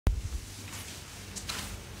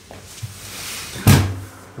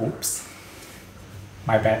Oops,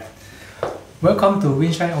 my bad. Welcome to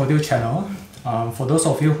Windshine Audio channel. For those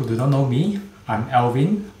of you who do not know me, I'm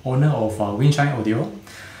Alvin, owner of Windshine Audio.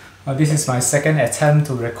 This is my second attempt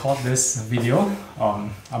to record this video.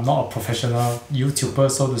 I'm not a professional YouTuber,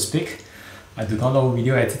 so to speak. I do not know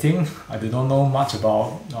video editing. I do not know much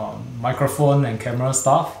about microphone and camera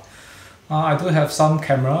stuff. I do have some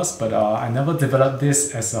cameras, but I never developed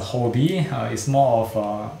this as a hobby. It's more of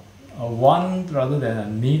a want rather than a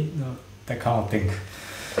need, that kind of thing.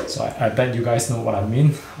 So I bet you guys know what I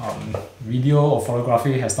mean. Video or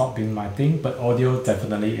photography has not been my thing, but audio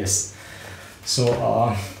definitely is.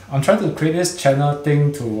 So I'm trying to create this channel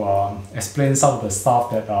thing to explain some of the stuff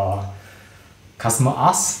that customer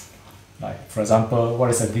asks. Like for example, what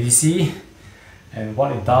is a DDC and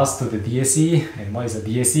what it does to the DAC, and what is a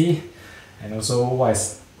DAC, and also what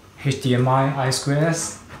is HDMI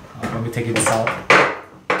I2S. Let me take this out.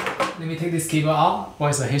 Let me take this cable out. What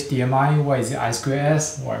is a HDMI? What is it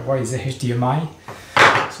I2S? What is it HDMI?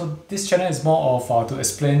 So this channel is more of to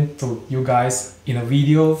explain to you guys in a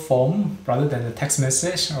video form rather than a text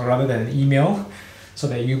message or rather than an email, so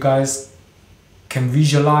that you guys can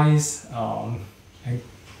visualize and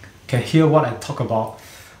can hear what I talk about,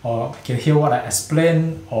 or can hear what I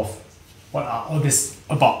explain of what are all this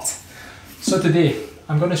about. So today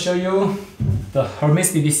I'm going to show you the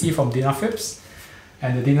Hermes DDC from Denafrips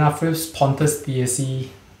and the Denafrips Pontus DAC.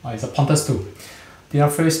 It's a Pontus 2.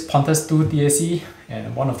 Denafrips Pontus 2 DAC,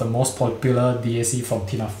 and one of the most popular DAC from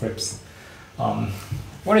Denafrips.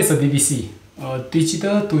 What is a DDC? A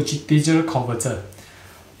digital to digital converter,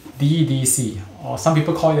 DDC, or some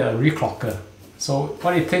people call it a reclocker. So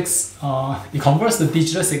what it takes, it converts the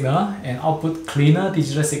digital signal and output cleaner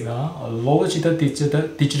digital signal or lower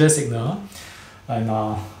jitter digital signal,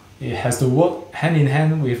 and it has to work hand in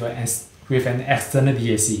hand with an external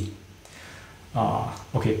DAC.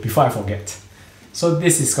 Okay, before I forget, so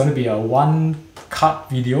this is going to be a one-cut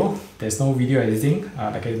video. There's no video editing.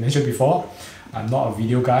 Like I mentioned before, I'm not a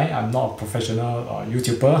video guy. I'm not a professional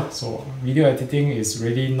YouTuber, so video editing is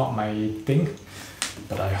really not my thing.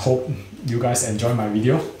 But I hope you guys enjoy my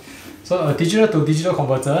video. So a digital to digital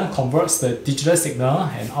converter converts the digital signal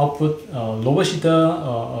and output lower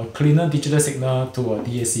jitter, cleaner digital signal to a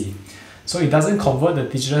DAC. So it doesn't convert the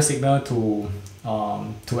digital signal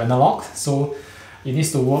to analog. So it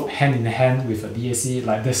needs to work hand in hand with a DAC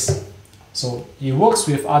like this. So it works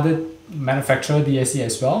with other manufacturer DAC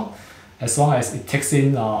as well, as long as it takes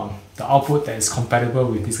in the output that is compatible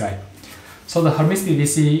with this guy. So the Hermes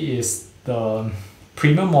DDC is the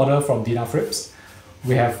premium model from Denafrips.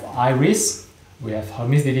 We have I2S, we have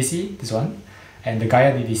Hermes DDC, this one, and the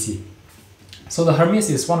Gaia DDC. So the Hermes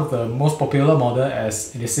is one of the most popular model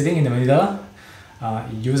as it is sitting in the middle.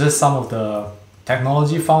 It uses some of the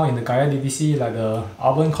technology found in the Gaia DDC, like the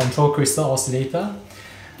Albon control crystal oscillator.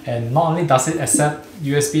 And not only does it accept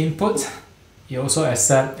USB input, it also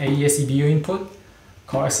accepts AES EBU input,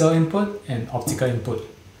 coaxial input, and optical input.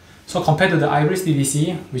 So compared to the I2S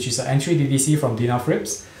DDC, which is an entry DDC from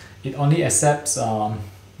Denafrips, it only accepts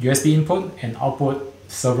USB input and output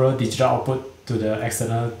several digital output to the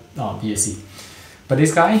external DAC. But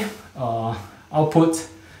this guy output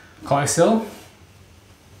coaxial,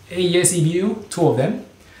 AES EBU, two of them,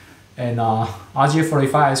 and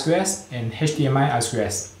RJ45 I2S and HDMI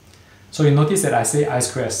I2S. So you notice that I say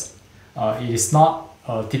I2S. It is not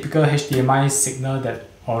a typical HDMI signal that,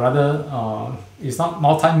 or rather, it's not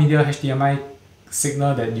multimedia HDMI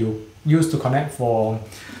signal that you use to connect for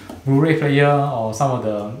Blu-ray player or some of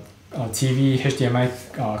the TV HDMI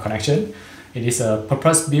connection. It is a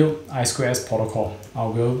purpose-built I2S protocol.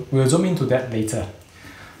 We'll zoom into that later.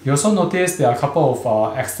 You also notice there are a couple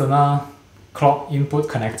of external clock input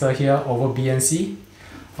connector here over BNC.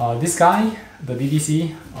 This guy, the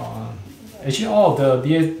DDC, actually all of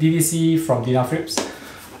the DDC from Denafrips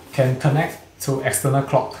can connect to external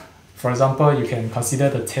clock. For example, you can consider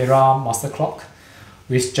the Terra master clock,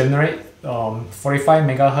 which generate 45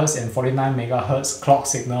 MHz and 49 MHz clock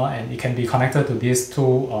signal, and it can be connected to these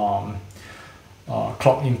two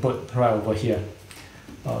clock input right over here.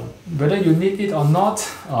 Whether you need it or not,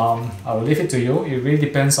 I will leave it to you. It really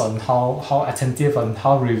depends on how attentive and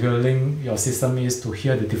how revealing your system is to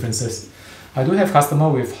hear the differences. I do have customer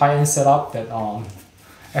with high-end setup that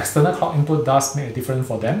external clock input does make a difference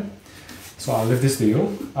for them. So I'll leave this to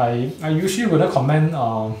you. I usually wouldn't comment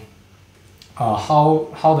how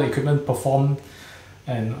the equipment performed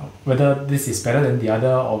and whether this is better than the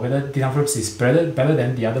other, or whether Denafrips is better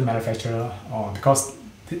than the other manufacturer, because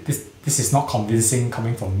this is not convincing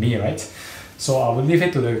coming from me, right? So I will leave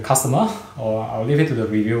it to the customer, or I will leave it to the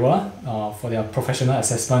reviewer for their professional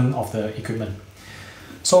assessment of the equipment.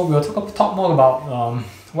 So we'll talk more about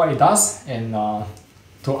what it does and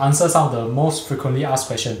to answer some of the most frequently asked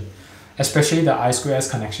questions, especially the I2S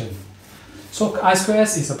connection. So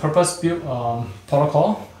I2S is a purpose-built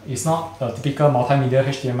protocol. It's not a typical multimedia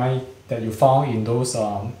HDMI that you found in those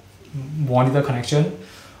monitor connection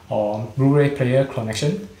or Blu-ray player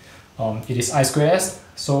connection. It is I2S,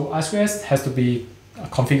 so I2S has to be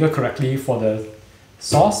configured correctly for the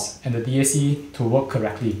source and the DAC to work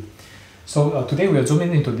correctly. So today we'll zoom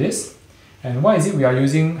in into this. And why is it we are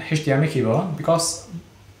using HDMI cable? Because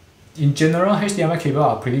in general, HDMI cable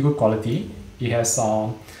are pretty good quality. It has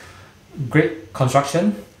great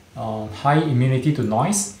construction, high immunity to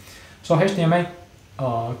noise. So HDMI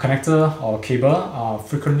connector or cable are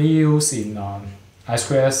frequently used in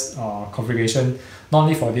I2S configuration, not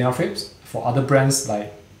only for Denafrips, for other brands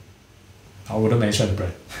like, I wouldn't mention the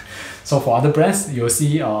brand. So for other brands, you'll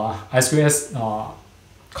see I2S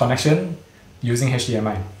connection using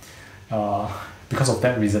HDMI. Because of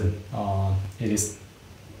that reason, it is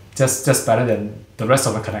just better than the rest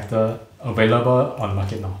of the connector available on the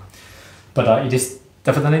market now. But it is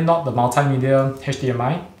definitely not the multimedia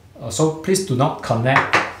HDMI. So please do not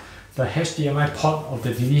connect the HDMI port of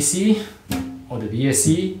the DDC or the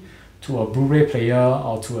DAC to a Blu-ray player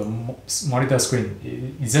or to a monitor screen.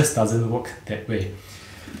 It just doesn't work that way.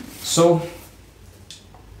 So,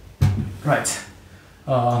 right,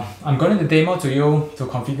 I'm going to demo to you to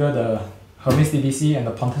configure the Hermes DDC and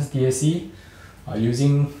the Pontus DAC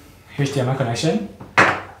using HDMI connection,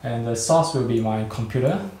 and the source will be my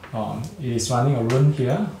computer. It is running a Roon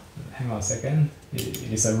here. Hang on a second.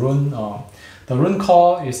 It is a Roon. The Roon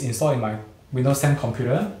core is installed in my Windows 10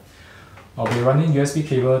 computer. I'll be running USB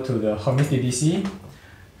cable to the Hermes DDC,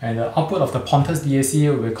 and the output of the Pontus DAC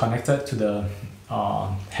will be connected to the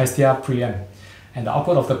Hestia preamp, and the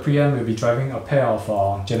output of the preamp will be driving a pair of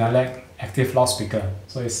Genelec active loudspeaker.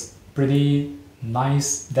 So it's pretty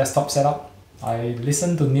nice desktop setup. I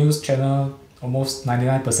listen to news channel almost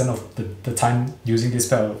 99% of the time using this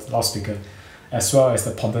pair of loudspeaker, as well as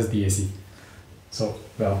the Pontus DAC. So,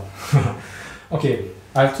 well, okay,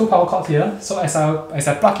 I have two power cords here. So as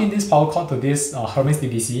I plug in this power cord to this Hermes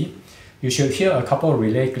DDC, you should hear a couple of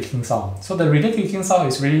relay clicking sound. So the relay clicking sound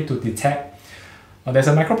is really to detect, there's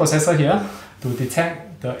a microprocessor here to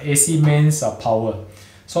detect the AC mains power.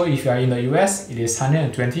 So if you are in the US, it is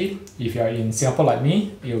 120. If you are in Singapore like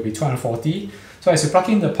me, it will be 240. So as you plug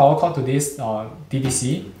in the power cord to this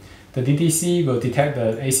DDC, the DDC will detect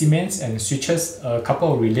the AC mains and switches a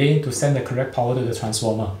couple of relay to send the correct power to the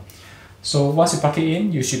transformer. So once you plug it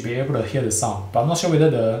in, you should be able to hear the sound. But I'm not sure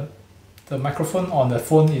whether the microphone on the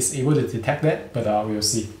phone is able to detect that, but we'll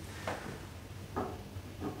see.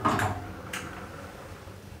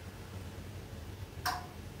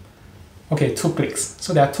 Okay, 2 clicks.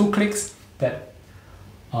 So there are 2 clicks that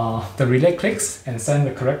the relay clicks and send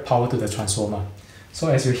the correct power to the transformer. So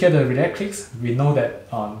as you hear the relay clicks, we know that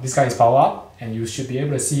this guy is powered up, and you should be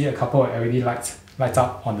able to see a couple of LED lights light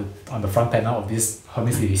up on the front panel of this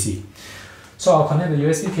Hermes DDC. So I'll connect the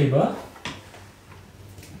USB cable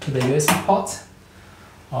to the USB port.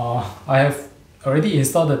 I have already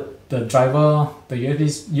installed the driver, the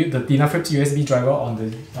Denafrips USB driver on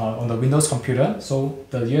the Windows computer, so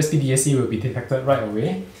the USB DAC will be detected right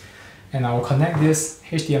away. And I will connect this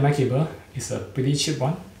HDMI cable. It's a pretty cheap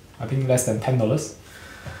one, I think less than $10,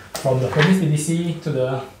 from the Hermes DDC to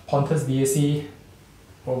the Pontus DAC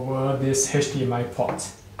over this HDMI port.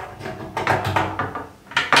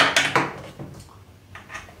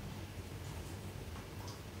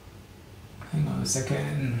 Hang on a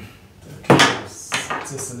second. The cable is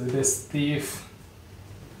just a little bit stiff.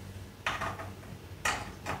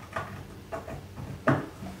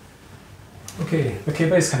 Okay, the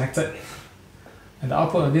cable is connected, and the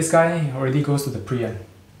output of this guy already goes to the preamp.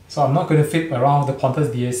 So I'm not going to flip around the Pontus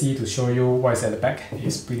DAC to show you what is at the back.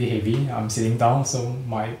 It's pretty heavy. I'm sitting down, so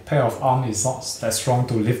my pair of arms is not that strong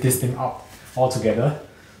to lift this thing up all together.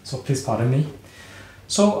 So please pardon me.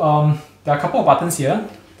 So there are a couple of buttons here.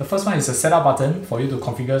 The first one is a setup button for you to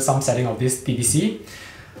configure some setting of this DDC.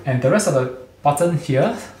 And the rest of the button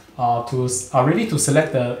here are really to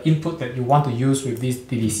select the input that you want to use with this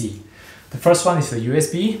DDC. The first one is a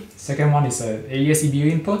USB, second one is a AES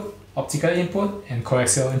EBU input, optical input, and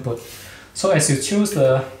coaxial input. So as you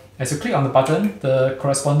click on the button, the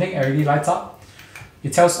corresponding LED lights up.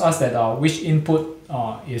 It tells us that which input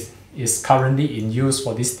is currently in use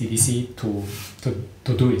for this DDC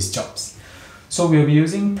to do its jobs. So we'll be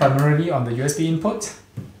using primarily on the USB input,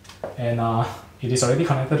 and it is already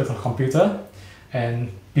connected to the computer. And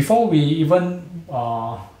before we even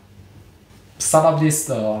start up this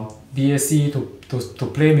DAC to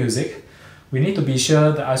play music, we need to be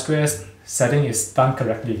sure the I2S setting is done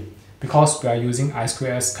correctly because we are using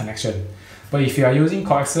I2S connection. But if you are using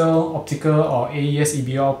coaxial, optical or AES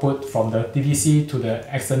EBO output from the DDC to the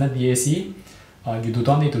external DAC, you do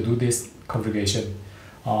not need to do this configuration.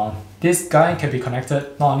 This guy can be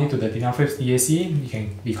connected not only to the Denafrips DAC, it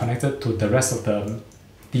can be connected to the rest of the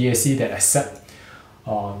DAC that accept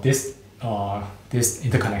this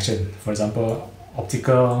interconnection. For example,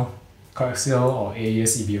 optical, coaxial or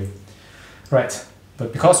AES EBO. Right,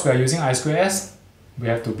 but because we are using I2S, we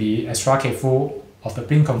have to be extra careful of the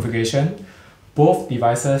pin configuration. Both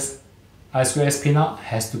devices I2S pinout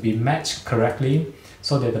has to be matched correctly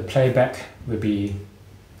so that the playback will be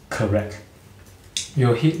correct.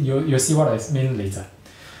 You'll see what I mean later.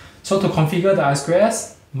 So to configure the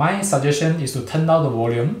I2S, my suggestion is to turn down the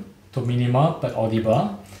volume to minimal but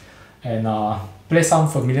audible and play some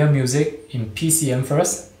familiar music in PCM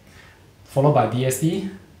first, followed by DSD,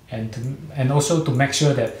 and also to make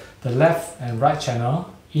sure that the left and right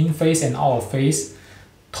channel, in phase and out of phase,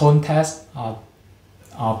 tone tests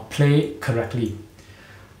are played correctly.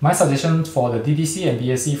 My suggestion for the DDC and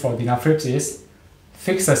DAC for Denafrips is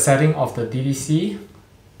fix the setting of the DDC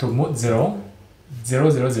to mode 0, 0,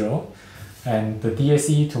 0, 0, and the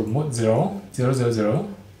DAC to mode 0, 0, 0, 0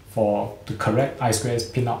 for the correct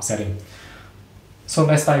I2S pinout setting. So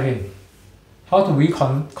let's dive in. How do we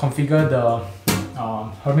configure the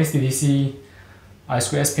Hermes DDC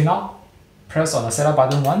I2S pinout? Press on the setup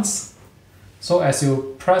button once. So as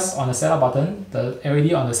you press on the setup button, the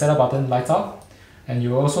LED on the setup button lights up, and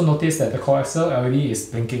you will also notice that the coaxial LED is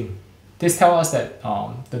blinking. This tells us that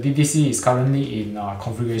the DDC is currently in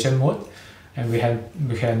configuration mode, and we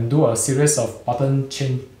can do a series of button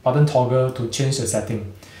toggle to change the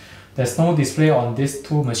setting. There's no display on these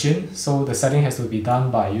two machines, so the setting has to be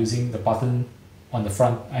done by using the button on the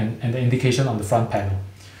front and the indication on the front panel.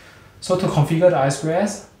 So to configure the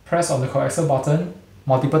I2S, press on the coaxial button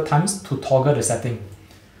multiple times to toggle the setting.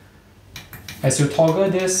 As you toggle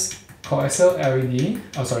this coaxial LED,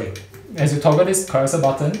 as you toggle this coaxial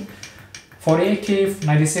button, 48K,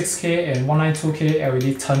 96K and 192K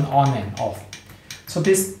LED turn on and off. So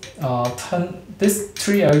this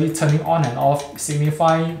three LED turning on and off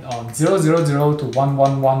signify 000 to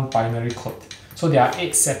 111 binary code. So there are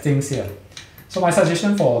 8 settings here. So my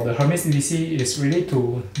suggestion for the Hermes DDC is really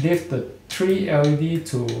to leave the 3 LED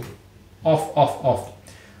to off, off, off.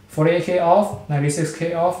 48K off,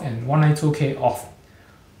 96K off, and 192K off,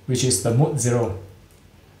 which is the mode 0.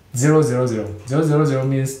 000. 000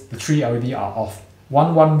 means the 3 LED are off.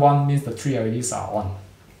 111 means the 3 LEDs are on.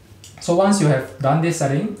 So once you have done this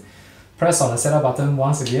setting, press on the setup button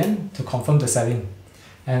once again to confirm the setting.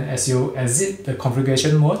 And as you exit the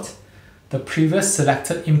configuration mode, the previous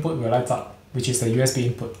selected input will light up, which is the USB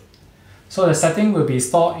input. So the setting will be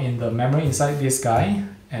stored in the memory inside this guy,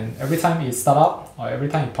 and every time it starts up or every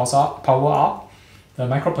time it power up, the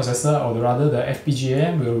microprocessor, or rather the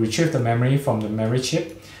FPGA, will retrieve the memory from the memory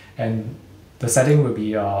chip, and the setting will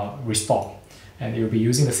be restored, and it will be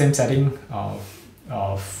using the same setting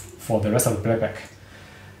for the rest of the playback.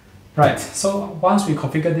 Right, so once we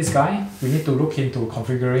configure this guy, we need to look into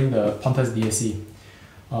configuring the Pontus DAC.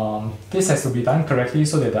 This has to be done correctly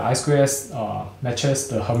so that the I2S matches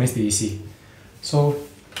the Hermes DAC. So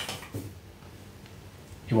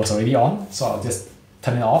it was already on, so I'll just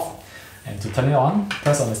turn it off. And to turn it on,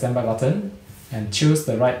 press on the standby button and choose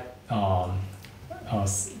the right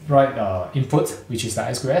input, which is the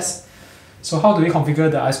I2S. So how do we configure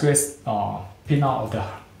the I2S pinout of the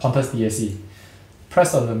Pontus DAC?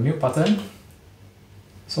 Press on the mute button.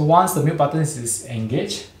 So once the mute button is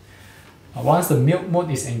engaged, once the mute mode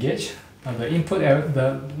is engaged,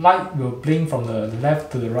 the light will blink from the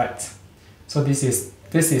left to the right. So this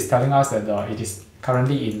is telling us that it is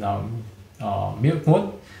currently in mute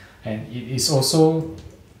mode, and it is also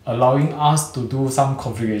allowing us to do some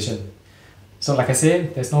configuration. So like I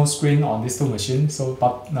said, there's no screen on these two machines, so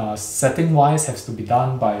but setting wise has to be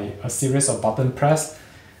done by a series of button press,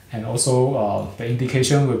 and also the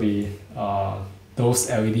indication will be those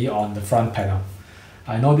LED on the front panel.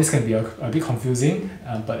 I know this can be a bit confusing,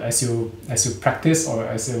 but as you practice, or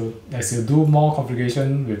as you do more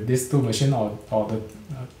configuration with these two machines, or the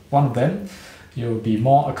one of them, you'll be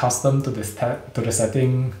more accustomed to the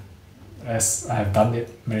setting, as I have done it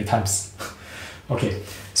many times. Okay,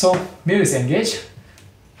 so mute is engaged.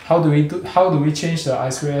 How do we change the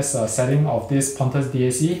I2S setting of this Pontus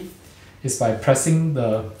DAC? Is by pressing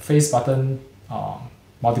the face button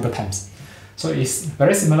multiple times. So it's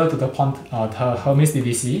very similar to the Hermes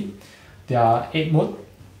DDC. There are 8 modes,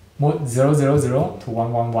 mode 000 to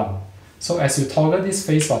 111. So as you toggle this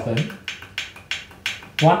face button,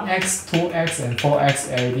 1x, 2x, and 4x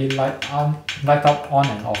LED light up on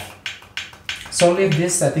and off. So leave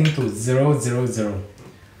this setting to 0, 0, 0.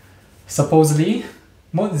 Supposedly,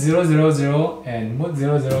 mode 0, 0, 0 and mode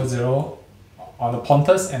 0, 0, 0 on the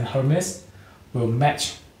Pontus and Hermes will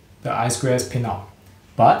match the I2S pinout.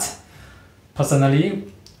 But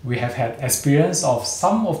personally, we have had experience of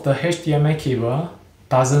some of the HDMI cable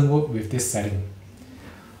doesn't work with this setting.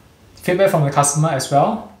 Feedback from the customer as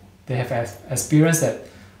well, they have experienced that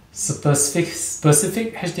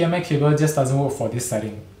specific HDMI cable just doesn't work for this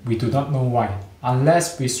setting. We do not know why,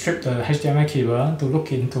 unless we strip the HDMI cable to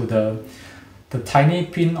look into the tiny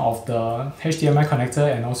pin of the HDMI connector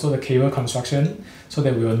and also the cable construction, so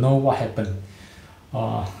that we will know what happened.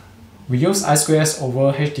 We use I2S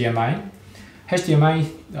over HDMI.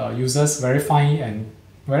 HDMI uses very fine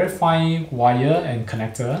wire and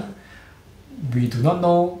connector. We do not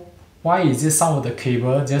know why is it some of the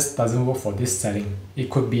cable just doesn't work for this setting. It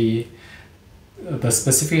could be the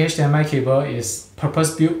specific HDMI cable is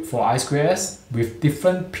purpose built for I2S with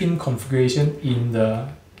different pin configuration in the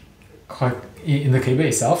cable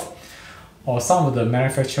itself, or some of the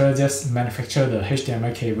manufacturer just manufacture the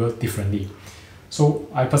HDMI cable differently. So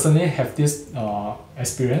I personally have this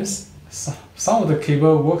experience. Some of the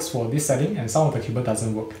cable works for this setting and some of the cable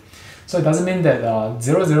doesn't work. So it doesn't mean that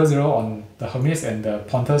 0, 0, 0 on the Hermes and the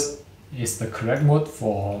Pontus is the correct mode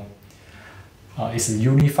for it's a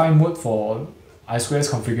unified mode for I2S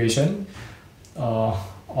configuration.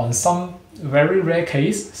 On some very rare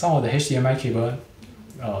case, some of the HDMI cable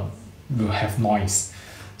will have noise.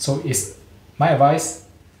 So it's my advice,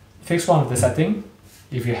 fix one of the setting.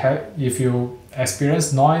 If you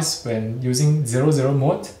experience noise when using 0, 0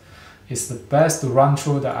 mode, it's the best to run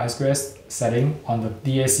through the I2S setting on the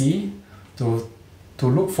DAC to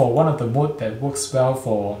look for one of the mode that works well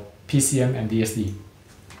for PCM and DSD.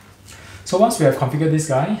 So once we have configured this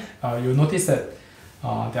guy, you'll notice that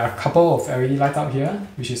there are a couple of LED light up here,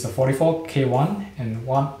 which is the 44K1 and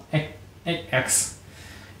 1X.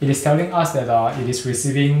 It is telling us that it is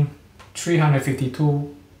receiving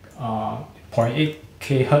 352.8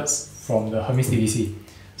 kHz from the Hermes DDC.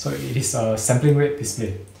 So it is a sampling rate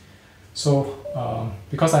display. So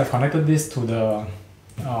because I've connected this to the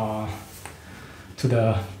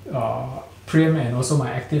preamp and also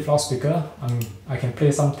my active loudspeaker, I can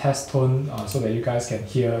play some test tone so that you guys can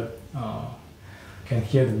hear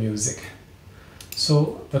the music.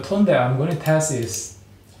 So the tone that I'm going to test is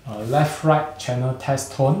left-right channel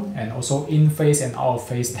test tone and also in-phase and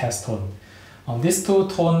out-of-phase test tone. These two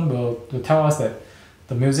tones will tell us that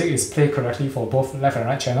the music is played correctly for both left and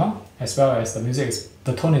right channel, as well as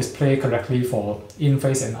the tone is played correctly for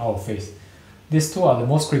in-phase and out-of-phase. These two are the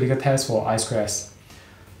most critical tests for I2S.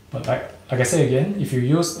 But like I said again, if you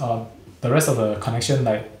use the rest of the connection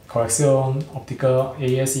like coaxial, optical,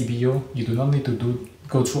 AES, EBU, you do not need to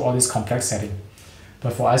go through all this complex setting.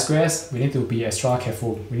 But for I2S, we need to be extra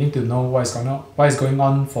careful. We need to know what is going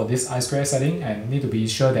on for this I2S setting, and need to be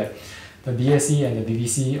sure that the DAC and the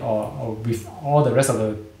DDC or with all the rest of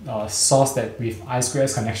the source that with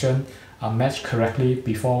I2S connection are matched correctly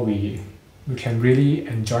before we can really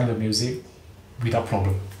enjoy the music without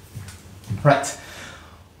problem. Right,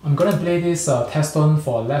 I'm gonna play this test tone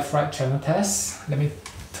for left-right channel test. Let me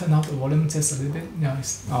turn up the volume just a little bit. Yeah,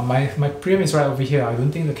 my preamp is right over here. I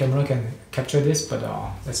don't think the camera can capture this, but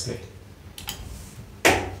let's play.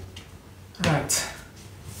 Right.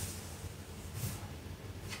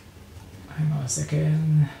 Hang on a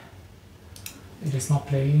second. It is not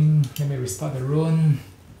playing. Let me restart the run.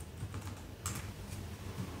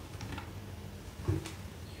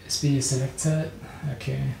 USB is selected.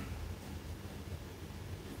 Okay.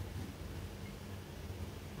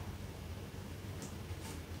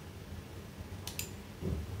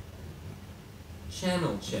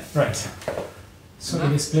 Channel check. Right. So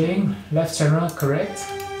it is playing left channel correct.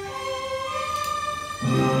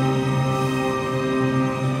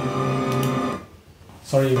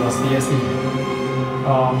 Sorry, it was DSD.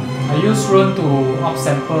 I use Run to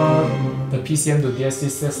upsample the PCM to DSD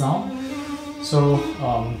just now. So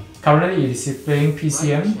currently it is playing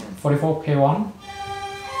PCM 44K1.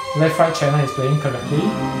 Left-right channel is playing correctly.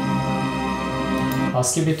 I'll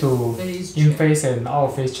skip it to in-phase and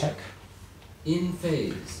out-of-phase check. In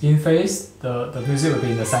phase. In phase, the music will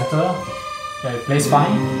be in the center. Yeah, it plays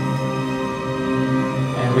fine.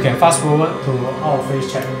 And we can fast forward to out of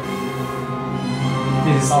phase check.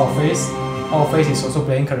 This is out of phase. Out of phase is also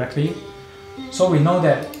playing correctly. So we know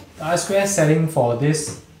that the I2S setting for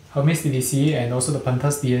this Hermes DDC and also the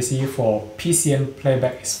Pontus DAC for PCM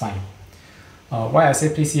playback is fine. Why I say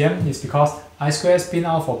PCM is because I2S pin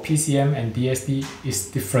out for PCM and DSD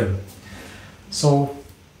is different. So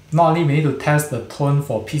not only we need to test the tone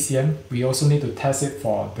for PCM, we also need to test it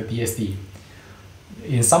for the DSD.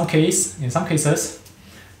 In some cases,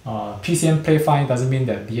 PCM play fine doesn't mean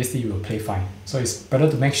that DSD will play fine. So it's better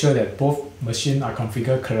to make sure that both machines are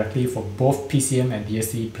configured correctly for both PCM and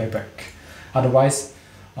DSD playback. Otherwise,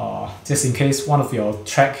 just in case one of your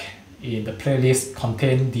track in the playlist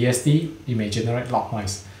contain DSD, it may generate loud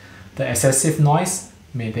noise. The excessive noise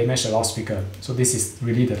may damage the loudspeaker. So this is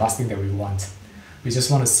really the last thing that we want. We just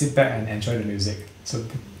want to sit back and enjoy the music. So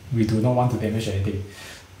we do not want to damage anything.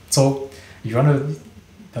 So if you want to,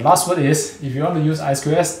 the last word is, if you want to use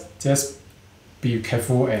I2S, just be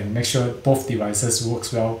careful and make sure both devices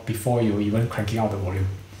works well before you even cranking out the volume.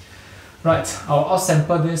 Right, I'll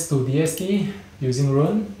outsample this to DSD using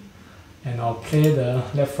Roon, and I'll play the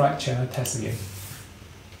left-right channel test again.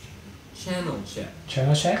 Channel check.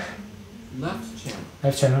 Channel check. Left channel.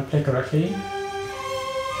 Left channel play correctly.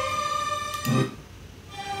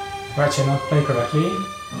 Right channel play correctly.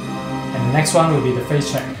 And the next one will be the phase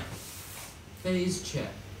check. Phase check.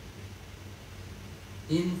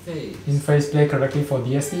 In phase. In phase play correctly for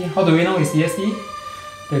DSD. How do we know it's DSD?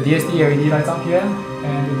 The DSD LED lights up here,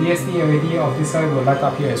 and the DSD LED of this guy will light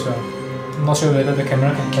up here as well. I'm not sure whether the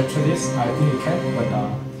camera can capture this. I think it can,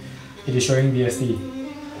 but it is showing DSD.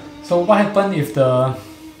 So what happens if the...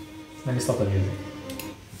 Let me stop the music.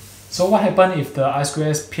 So what happens if the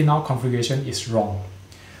I2S pinout configuration is wrong?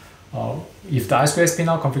 If the I2S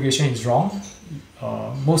pinout configuration is wrong,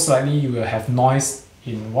 most likely you will have noise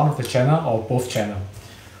in one of the channel or both channel.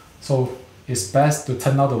 So it's best to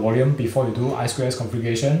turn down the volume before you do I2S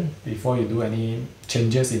configuration, before you do any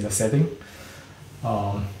changes in the setting.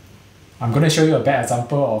 I'm going to show you a bad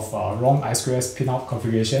example of wrong I2S pinout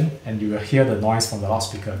configuration, and you will hear the noise from the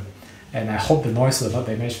loudspeaker. And I hope the noise will not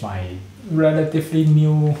damage my relatively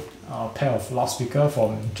new pair of loudspeaker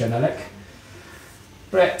from Genelec.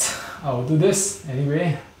 Right, I'll do this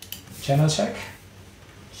anyway. Channel check.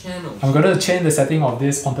 Channel. I'm going to change the setting of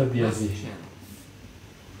this pointer Left DSD. channel.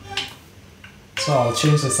 So I'll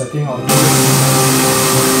change the setting of this.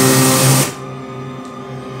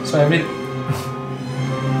 So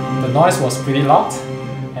the noise was pretty loud,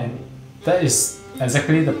 and that is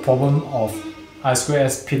exactly the problem of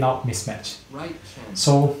I2S pinout mismatch. Right channel.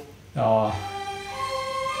 So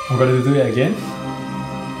I'm going to do it again.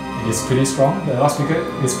 It is pretty strong. The loudspeaker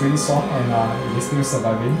is pretty strong, and it is still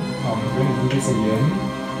surviving. I'm going to do this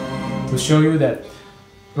again to show you that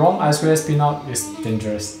wrong I2S pinout is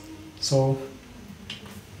dangerous. So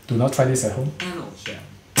do not try this at home. Channel check.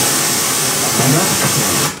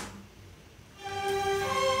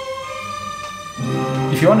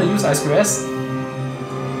 If you want to use I2S,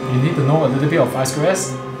 you need to know a little bit of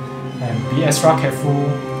I2S and be extra careful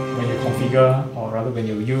when you configure, or rather when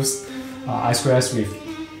you use I2S with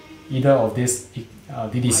either of this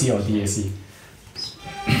DDC or DAC.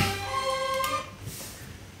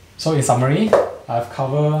 So in summary, I've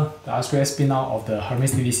covered the I2S pinout of the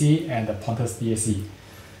Hermes DDC and the Pontus DAC.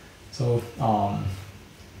 So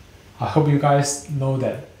I hope you guys know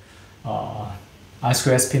that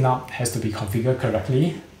I2S pinout has to be configured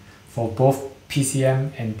correctly for both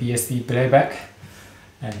PCM and DSD playback,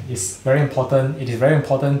 and it's very important. It is very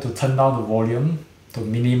important to turn down the volume to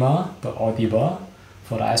minimal but audible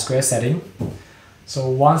for the I2S setting. So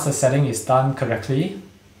once the setting is done correctly,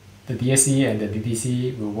 the DSD and the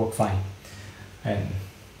DDC will work fine. And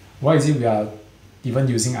why is it we are even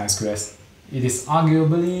using I2S? It is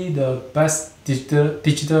arguably the best digital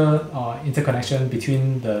interconnection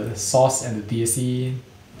between the source and the DSC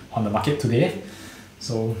on the market today.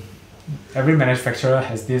 So every manufacturer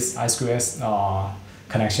has this I2S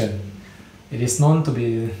connection. It is known to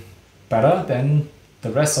be better than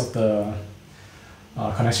the rest of the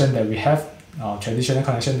connection that we have, traditional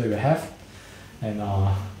connection that we have. And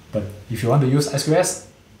but if you want to use I2S,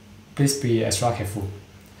 please be extra careful.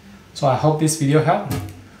 So I hope this video helped,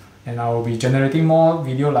 and I will be generating more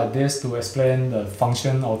video like this to explain the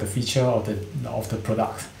function or the feature of the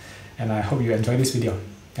product. And I hope you enjoy this video.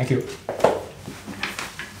 Thank you.